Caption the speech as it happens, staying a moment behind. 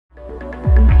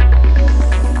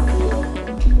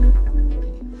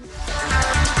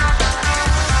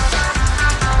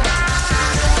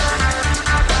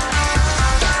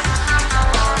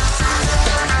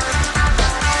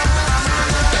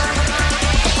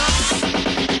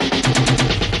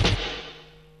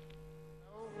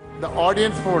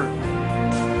audience poll,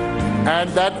 and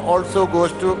that also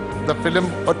goes to the film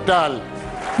Ottal.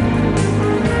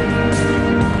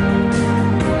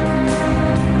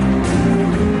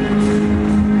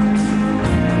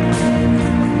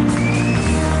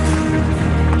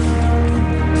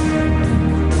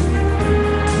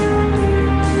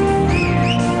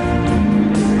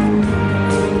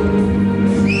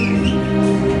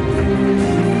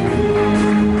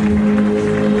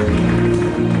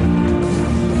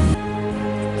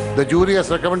 The jury has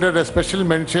recommended a special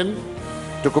mention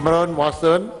to Kumaran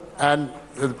Vasan and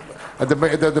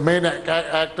the main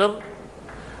actor,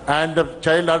 and the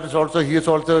child artist also. He is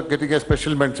also getting a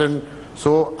special mention.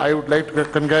 So I would like to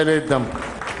congratulate them.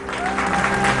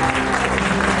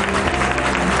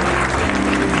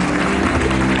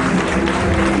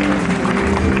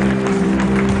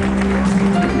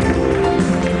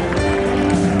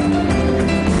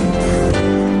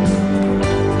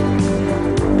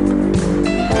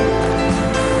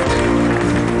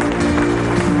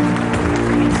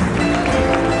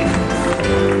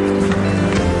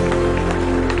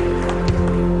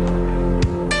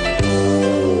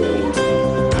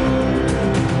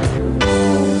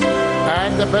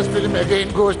 The best film again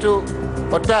goes to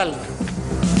Ottal.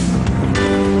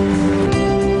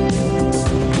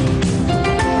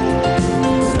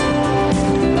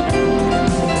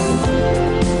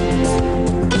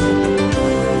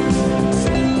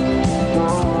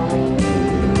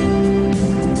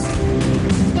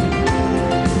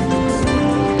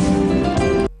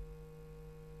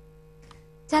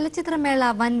 ചലച്ചിത്രമേള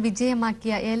വൻ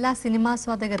വിജയമാക്കിയ എല്ലാ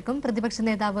സിനിമാസ്വാദകർക്കും പ്രതിപക്ഷ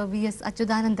നേതാവ് VS.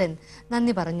 Achuthanandan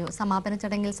നന്ദി പറഞ്ഞു. സമാപന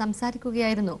ചടങ്ങിൽ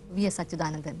സംസാരിക്കുകയായിരുന്നു വി.എസ്.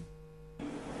 അച്യുതാനന്ദൻ.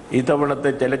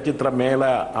 ഇത്തവണത്തെ ചലച്ചിത്രമേള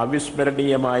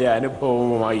അവിസ്മരണീയമായ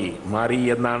അനുഭവമായി മാറി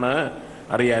എന്നാണ്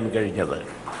അറിയാൻ കഴിഞ്ഞത്.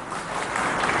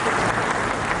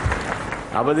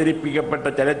 അവതരിപ്പിക്കപ്പെട്ട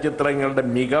ചലച്ചിത്രങ്ങളുടെ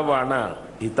മികവാണ്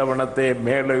ഇത്തവണത്തെ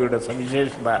മേളയുടെ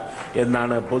സവിശേഷത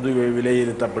എന്നാണ് പൊതുവെ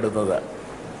വിലയിരുത്തപ്പെടുന്നത്.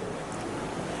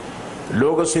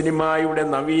 ലോക സിനിമയുടെ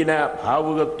നവീന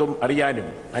ഭാവുകത്വം അറിയാനും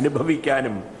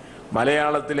അനുഭവിക്കാനും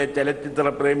മലയാളത്തിലെ ചലച്ചിത്ര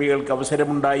പ്രേമികൾക്ക്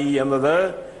അവസരമുണ്ടായി എന്നത്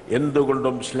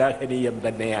എന്തുകൊണ്ടും ശ്ലാഘനീയം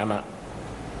തന്നെയാണ്.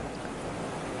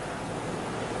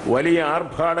 വലിയ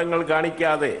ആർഭാടങ്ങൾ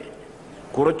കാണിക്കാതെ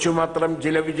കുറച്ചുമാത്രം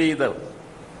ചിലവ് ചെയ്ത്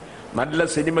നല്ല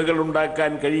സിനിമകൾ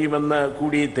ഉണ്ടാക്കാൻ കഴിയുമെന്ന്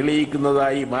കൂടി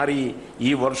തെളിയിക്കുന്നതായി മാറി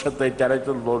ഈ വർഷത്തെ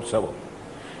ചലച്ചിത്രോത്സവം.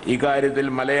 ഇക്കാര്യത്തിൽ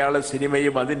മലയാള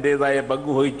സിനിമയും അതിൻ്റെതായ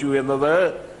പങ്കുവഹിച്ചു എന്നത്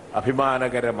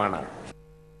അഭിമാനകരമാണ്.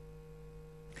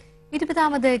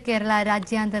 20ാമത് കേരള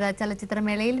രാജ്യാന്തര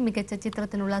ചലച്ചിത്രമേളയിൽ മികച്ച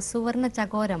ചിത്രത്തിനുള്ള സുവർണ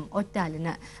ചകോരം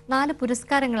ഒറ്റാലിന് 4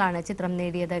 പുരസ്കാരങ്ങളാണ് ചിത്രം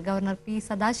നേടിയത്. ഗവർണർ പി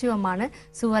സദാശിവമാണ്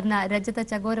സുവർണ രജത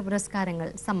ചകോര പുരസ്കാരങ്ങൾ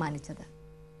സമ്മാനിച്ചത്.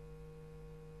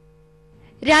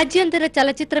 രാജ്യാന്തര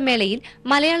ചലച്ചിത്രമേളയിൽ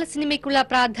മലയാള സിനിമയ്ക്കുള്ള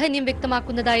പ്രാധാന്യം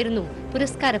വ്യക്തമാക്കുന്നതായിരുന്നു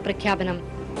പുരസ്കാര പ്രഖ്യാപനം.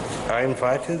 I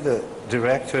invited the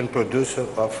director and producer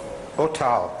of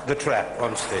Ottal, The Trap,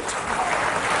 on stage.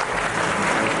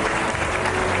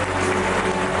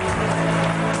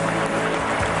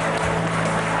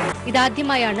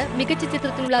 ഇതാദ്യമായാണ് മികച്ച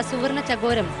ചിത്രത്തിനുള്ള സുവർണ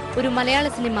ചകോരം ഒരു മലയാള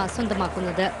സിനിമ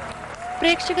സ്വന്തമാക്കുന്നത്.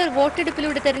 പ്രേക്ഷകർ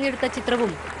വോട്ടെടുപ്പിലൂടെ തെരഞ്ഞെടുത്ത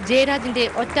ചിത്രവും ജയരാജിന്റെ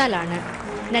ഒറ്റാലാണ്.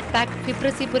 നെറ്റ്പാക്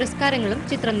ഫിപ്രസി പുരസ്കാരങ്ങളും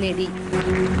ചിത്രം നേടി.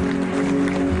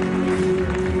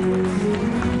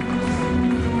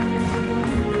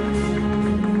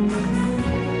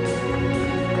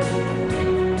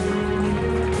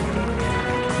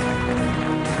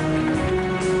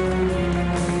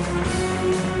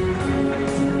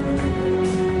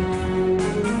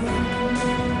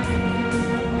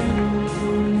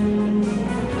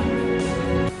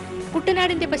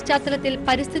 കുട്ടനാടിന്റെ പശ്ചാത്തലത്തിൽ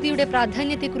പരിസ്ഥിതിയുടെ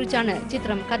പ്രാധാന്യത്തെക്കുറിച്ചാണ്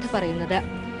ചിത്രം കഥ പറയുന്നത്.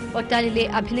 ഒറ്റാലിലെ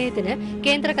അഭിനയത്തിന്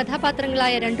കേന്ദ്ര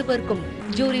കഥാപാത്രങ്ങളായ 2 പേർക്കും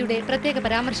ജൂറിയുടെ പ്രത്യേക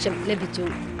പരാമർശം ലഭിച്ചു.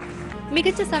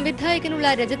 മികച്ച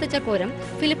സംവിധായകനുള്ള രജത ചകോരം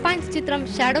ഫിലിപ്പൈൻസ് ചിത്രം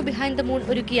ഷാഡോ ബിഹൈൻഡ് ദ മൂൺ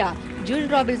ഒരുക്കിയ ജൂൺ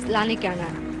റോബിൾസ് ലാനയ്ക്കാണ്.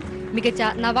 മികച്ച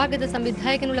നവാഗത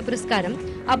സംവിധായകനുള്ള പുരസ്കാരം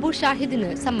അബു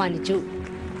ഷാഹിദിന് സമ്മാനിച്ചു.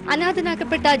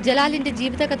 അനാഥനാക്കപ്പെട്ട ജലാലിന്റെ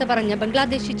ജീവിതകഥ പറഞ്ഞ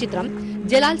ബംഗ്ലാദേശി ചിത്രം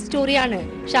ജലാൽ സ്റ്റോറിയാണ്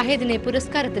ഷാഹിദിനെ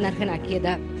പുരസ്കാരത്തിന്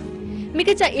അർഹനാക്കിയത്.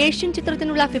 മികച്ച ഏഷ്യൻ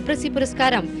ചിത്രത്തിനുള്ള ഫിപ്രസി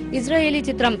പുരസ്കാരം ഇസ്രായേലി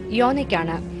ചിത്രം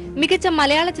യോനയ്ക്കാണ്. മികച്ച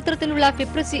മലയാള ചിത്രത്തിനുള്ള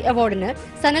ഫിപ്രസി അവാർഡിന്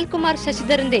സനൽകുമാർ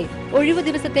ശശിധരന്റെ ഒഴിവു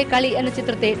ദിവസത്തെ കളി എന്ന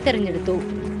ചിത്രത്തെ തെരഞ്ഞെടുത്തു.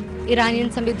 ഇറാനിയൻ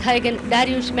സംവിധായകൻ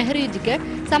ഡാരിയൂഷ് മെഹ്റൂജിക്ക്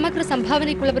സമഗ്ര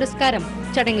സംഭാവനയ്ക്കുള്ള പുരസ്കാരം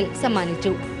ചടങ്ങിൽ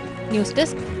സമ്മാനിച്ചു. News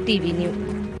desk TV news.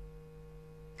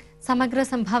 സമഗ്ര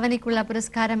സംഭാവനയ്ക്കുള്ള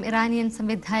പുരസ്കാരം ഇറാനിയൻ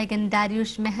സംവിധായകൻ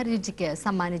ഡാരിയൂഷ് മെഹ്റൂജിക്ക്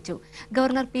സമ്മാനിച്ചു.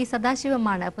 ഗവർണർ പി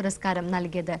സദാശിവമാണ് പുരസ്കാരം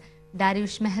നൽകിയത്.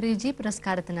 ഡാരിയൂഷ് മെഹ്റൂജി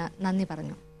പുരസ്കാരത്തിന് നന്ദി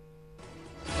പറഞ്ഞു.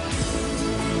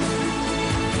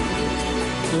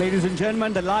 Ladies and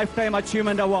gentlemen, the Lifetime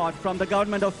Achievement Award from the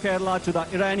Government of Kerala to the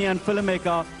Iranian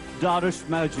filmmaker Darish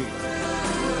Melji.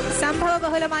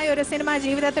 സംഭവബഹുലമായ ഒരു സിനിമാ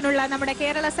ജീവിതത്തിനുള്ള നമ്മുടെ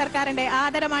കേരള സർക്കാരിന്റെ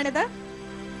ആദരമാണിത്.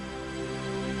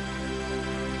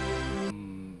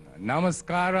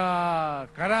 Namaskara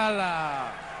Kerala.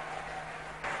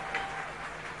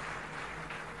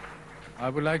 I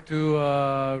would like to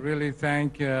really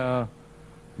thank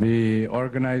the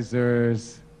organizers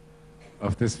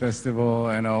of this festival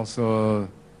and also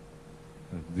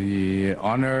the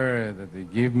honor that they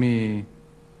give me,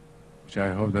 which I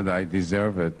hope that I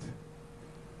deserve it.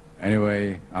 Anyway,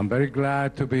 I'm very glad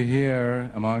to be here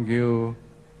among you,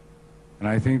 and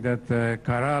I think that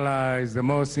Kerala is the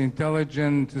most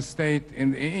intelligent state in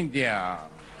India,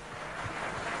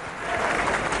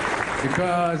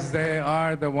 because they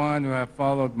are the one who have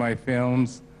followed my films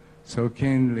so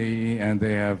keenly, and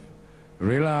they have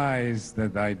realized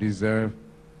that I deserve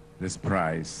this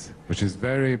prize, which is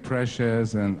very precious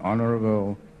and honorable,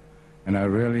 and I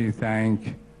really thank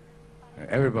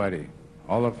everybody,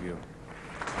 all of you.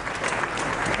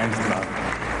 Thanks a lot.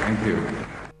 Thank you.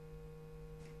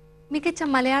 മികച്ച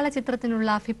മലയാള ചിത്രത്തിനുള്ള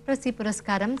FIPRESCI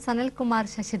പുരസ്കാരം സനൽകുമാർ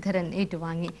ശശിധരൻ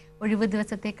ഏറ്റുവാങ്ങി. ഒഴിവു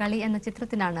ദിവസത്തെ കളി എന്ന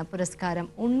ചിത്രത്തിനാണ് പുരസ്കാരം.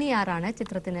 ഉണ്ണിയാറാണ്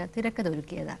ചിത്രത്തിന് തിരക്കഥ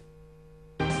ഒരുക്കിയത്.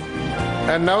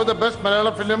 And now the best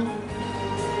Malayalam film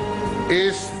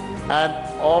is An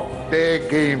Off-Day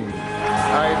Game.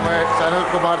 I invite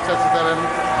Sanalkumar Shashidharan,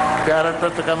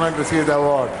 director, to come and receive the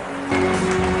award.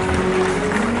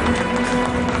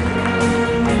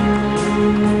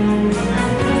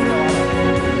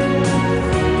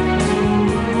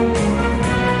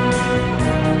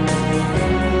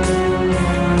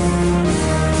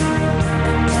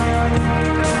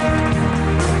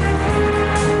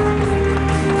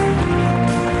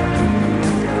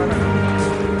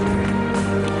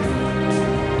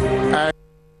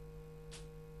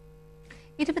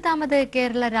 ഇരുപതാമത്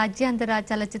Kerala രാജ്യാന്തര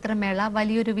ചലച്ചിത്രമേള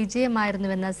വലിയൊരു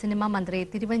വിജയമായിരുന്നുവെന്ന് സിനിമാ മന്ത്രി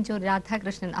തിരുവഞ്ചൂർ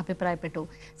രാധാകൃഷ്ണൻ അഭിപ്രായപ്പെട്ടു.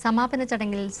 സമാപന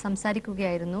ചടങ്ങിൽ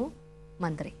സംസാരിക്കുകയായിരുന്നു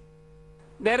മന്ത്രി.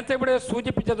 നേരത്തെ ഇവിടെ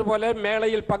സൂചിപ്പിച്ചതുപോലെ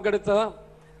മേളയിൽ പങ്കെടുത്ത്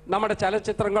നമ്മുടെ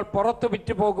ചലച്ചിത്രങ്ങൾ പുറത്തു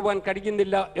വിറ്റുപോകുവാൻ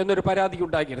കഴിയുന്നില്ല എന്നൊരു പരാതി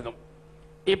ഉണ്ടായിരുന്നു.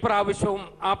 ഇപ്രാവശ്യവും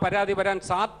ആ പരാതി വരാൻ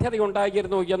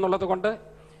സാധ്യതയുണ്ടായിരുന്നു എന്നുള്ളത് കൊണ്ട്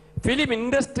ഫിലിം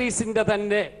ഇൻഡസ്ട്രീസിൻ്റെ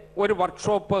തന്നെ ഒരു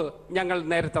വർക്ക്ഷോപ്പ് ഞങ്ങൾ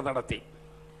നേരത്തെ നടത്തി.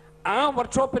 ആ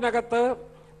വർക്ക്ഷോപ്പിനകത്ത്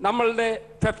നമ്മളുടെ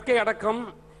IFFK അടക്കം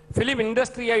ഫിലിം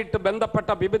ഇൻഡസ്ട്രിയായിട്ട് ബന്ധപ്പെട്ട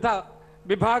വിവിധ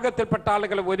വിഭാഗത്തിൽപ്പെട്ട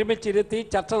ആളുകളെ ഒരുമിച്ചിരുത്തി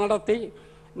ചർച്ച നടത്തി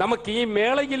നമുക്ക് ഈ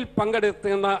മേളയിൽ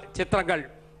പങ്കെടുക്കുന്ന ചിത്രങ്ങൾ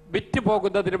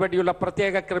വിറ്റുപോകുന്നതിന് വേണ്ടിയുള്ള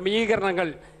പ്രത്യേക ക്രമീകരണങ്ങൾ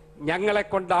ഞങ്ങളെ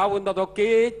കൊണ്ടാവുന്നതൊക്കെ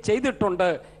ചെയ്തിട്ടുണ്ട്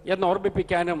എന്ന്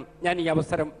ഓർമ്മിപ്പിക്കാനും ഞാൻ ഈ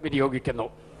അവസരം വിനിയോഗിക്കുന്നു.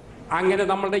 അങ്ങനെ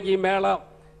നമ്മളുടെ ഈ മേള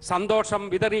സന്തോഷം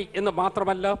വിതറി എന്ന്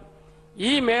മാത്രമല്ല,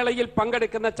 ഈ മേളയിൽ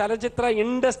പങ്കെടുക്കുന്ന ചലച്ചിത്ര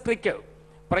ഇൻഡസ്ട്രിക്ക്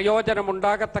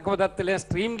പ്രയോജനമുണ്ടാകത്തക്ക വിധത്തിൽ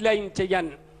സ്ട്രീം ലൈൻ ചെയ്യാൻ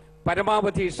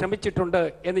പരമാവധി ശ്രമിച്ചിട്ടുണ്ട്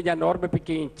എന്ന് ഞാൻ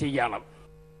ഓർമ്മിപ്പിക്കുകയും ചെയ്യാണ്.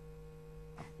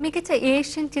 മികച്ച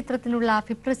ഏഷ്യൻ ചിത്രത്തിനുള്ള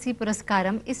ഫിപ്രസി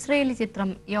പുരസ്കാരം ഇസ്രയേലി ചിത്രം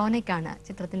യോനയ്ക്കാണ്.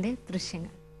 ചിത്രത്തിന്റെ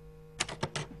ദൃശ്യങ്ങൾ.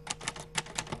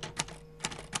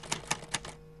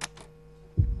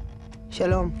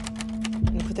 שלום,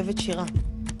 אני כותבת שירה.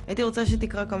 הייתי רוצה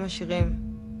שתקרא כמה שירים.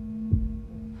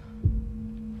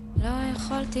 לא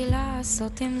יכולתי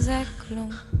לעשות עם זה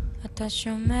כלום, אתה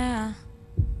שומע?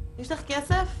 יש לך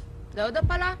כסף? לעוד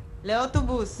הפלה?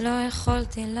 לאוטובוס. לא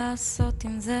יכולתי לעשות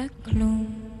עם זה כלום.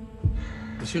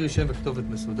 תשאירי שם וכתובת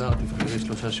מסודר, תבחרי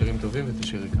 3 שירים טובים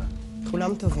ותשאירי כאן.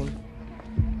 כולם טובים.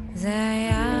 זה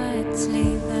היה אצלי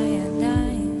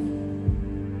בידיים.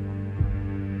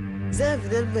 זה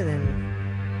ההבדל בינינו.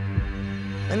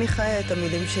 אני חיה את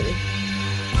המילים שלי.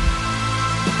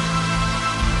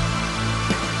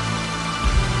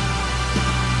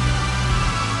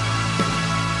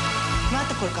 מה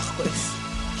אתה כל כך כועס?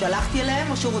 שלחתי אליהם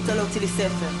או שהוא רוצה להוציא לי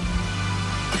ספר?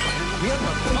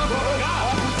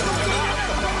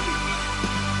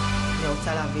 אני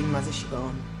רוצה להבין מה זה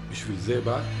שיגעון. בשביל זה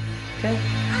בא? כן.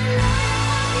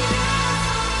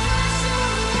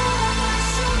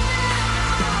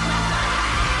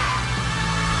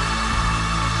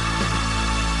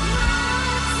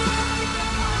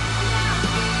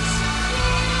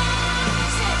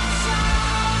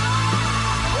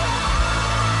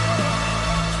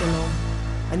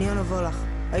 אני אבוא לך.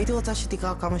 הייתי רוצה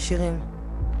שתקרא כמה שירים.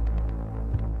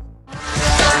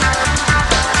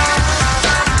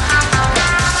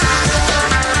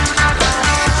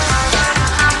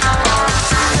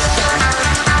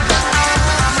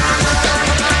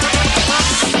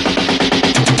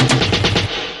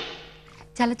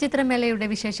 ചലച്ചിത്രമേളയുടെ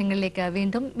വിശേഷങ്ങളിലേക്ക്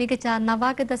വീണ്ടും. മികച്ച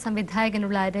നവാഗത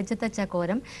സംവിധായകനുള്ള രജത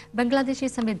ചകോരം ബംഗ്ലാദേശി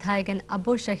സംവിധായകൻ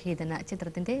അബു ഷഹീദിന്.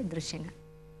 ചിത്രത്തിന്റെ ദൃശ്യങ്ങൾ.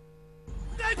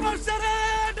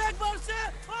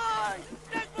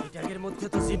 ব্যাগের মধ্যে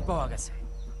তো জিন পাওয়া গেছে।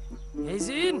 এই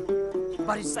জিন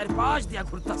বাড়ির চারপাশ দিয়া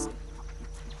ঘুরতেছে।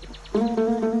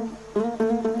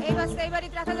 এই বাচ্চা এই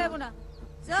বাড়িতে রাখা যাবে না।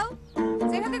 যাও,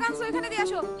 যেখান থেকে আনছো এখানে দিয়ে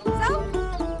আসো। যাও।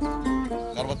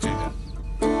 কার বাচ্চা এটা?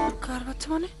 কার বাচ্চা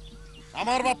মানে?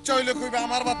 আমার বাচ্চা হইলে কইবে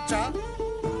আমার বাচ্চা,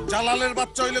 জালালের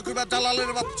বাচ্চা হইলে কইবে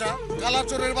জালালের বাচ্চা,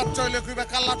 কালাচোরের বাচ্চা হইলে কইবে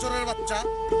কালাচোরের বাচ্চা।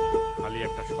 খালি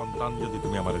একটা সন্তান যদি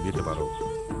তুমি আমারে দিতে পারো,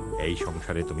 এই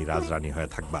সংসারে তুমি রাজরানী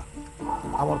হয়ে থাকবা।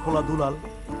 আমার পোলা দুলাল,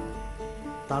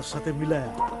 তার সাথে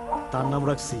মিলায়া তার নাম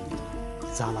রাখছি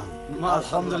জালাল।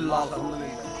 আলহামদুলিল্লাহ,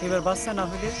 আলহামদুলিল্লাহ। এবার বাচ্চা না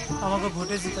হইলে আমাকে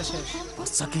ভোটে জিতা শেষ।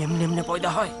 বাচ্চা কি এমনি এমনি পয়দা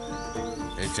হয়?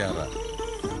 এই চেহারা,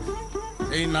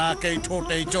 এই নাক, এই ঠোঁট,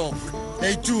 এই চোখ,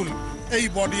 এই চুল, এই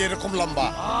বডি এরকম লম্বা।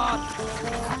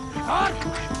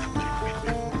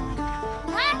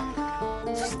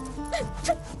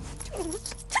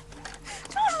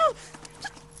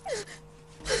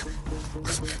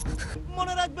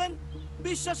 মনে রাখবেন,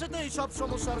 বিশ্বাসেতেই সব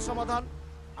সমস্যার সমাধান।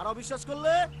 আর অবিশ্বাস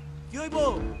করলে কি হইব?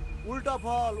 উল্টা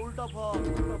ফল, উল্টা ফল,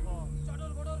 উল্টা ফল।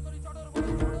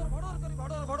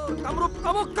 কামরূপ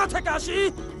কামক্কা থেকে আসি,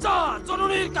 যা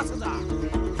জননীর কাছে যা।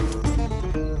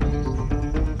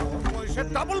 বয়সের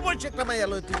ডাবল বয়সে একটা মাইয়া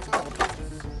লই তুই চিন্তা করছিস।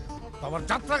 আমার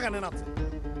যাত্রা গানে নাচে।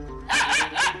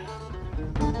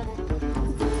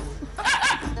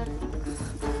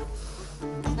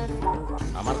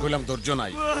 আমার কইলাম ধৈর্য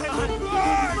নাই।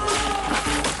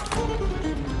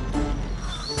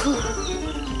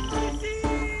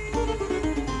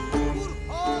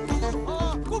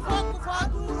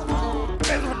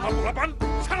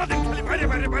 সারাদিন খালি বাইরে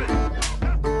বাইরে বাইরে।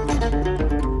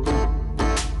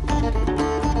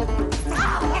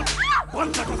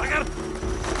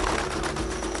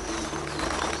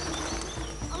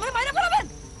 আমার বাইরে পড়াবেন।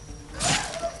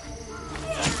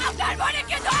 আপনার মনে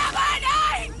কি দয়া মায়া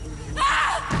নাই?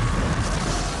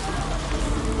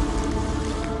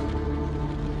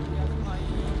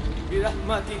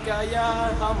 বিরহমাতিকা ইয়া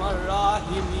আরহামার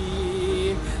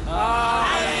রাহিমিন।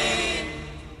 ആമീൻ.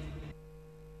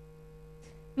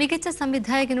 മികച്ച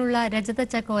സംവിധായകനുള്ള രജത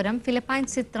ചക്കോരം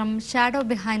ഫിലിപ്പൈൻസ് ചിത്രം ഷാഡോ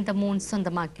ബിഹൈൻഡ് ദ മൂൺ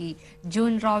സ്വന്തമാക്കി.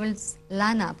 ജൂൺ റോവിൽസ്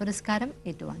ലാന പുരസ്കാരം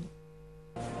ഏറ്റുവാങ്ങി.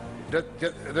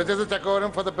 Rajata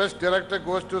Chakwaram for the best director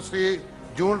goes to Sri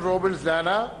June Robles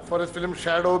Lana for his film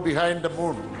Shadow Behind the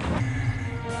Moon.